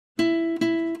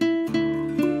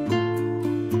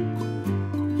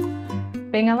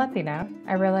Being a Latina,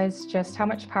 I realized just how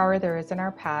much power there is in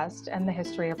our past and the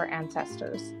history of our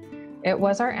ancestors. It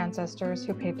was our ancestors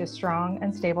who paved a strong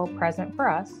and stable present for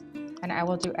us, and I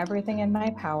will do everything in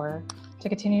my power to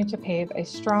continue to pave a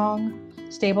strong,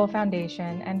 stable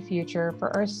foundation and future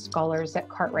for our scholars at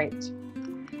Cartwright.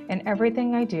 In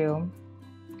everything I do,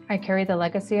 I carry the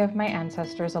legacy of my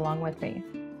ancestors along with me.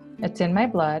 It's in my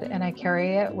blood, and I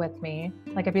carry it with me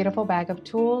like a beautiful bag of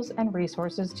tools and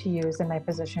resources to use in my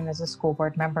position as a school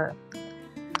board member.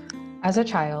 As a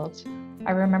child,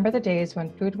 I remember the days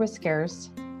when food was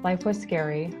scarce, life was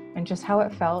scary, and just how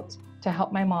it felt to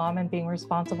help my mom and being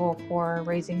responsible for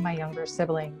raising my younger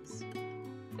siblings.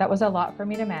 That was a lot for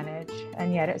me to manage,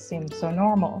 and yet it seemed so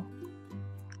normal.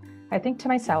 I think to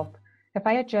myself, if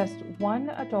I had just one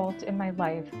adult in my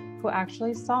life who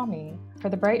actually saw me for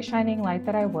the bright shining light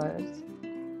that I was,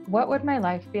 what would my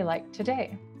life be like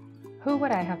today? Who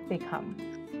would I have become?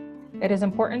 It is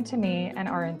important to me and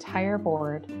our entire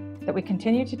board that we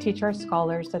continue to teach our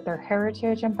scholars that their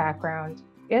heritage and background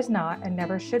is not and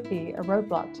never should be a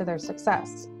roadblock to their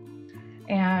success.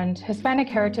 And Hispanic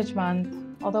Heritage Month,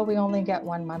 although we only get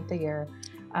 1 month a year,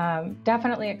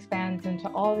 definitely expands into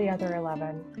all the other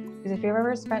 11. Because if you've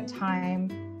ever spent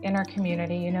time in our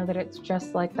community, you know that it's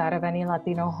just like that of any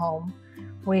Latino home.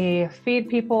 We feed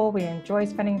people, we enjoy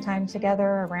spending time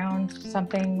together around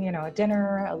something, a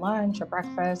dinner, a lunch, a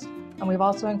breakfast, and we've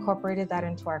also incorporated that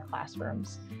into our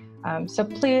classrooms. So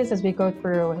please, as we go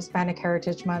through Hispanic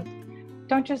Heritage Month,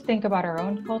 don't just think about our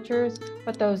own cultures,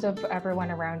 but those of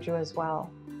everyone around you as well.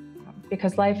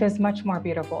 Because life is much more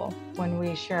beautiful when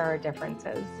we share our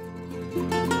differences.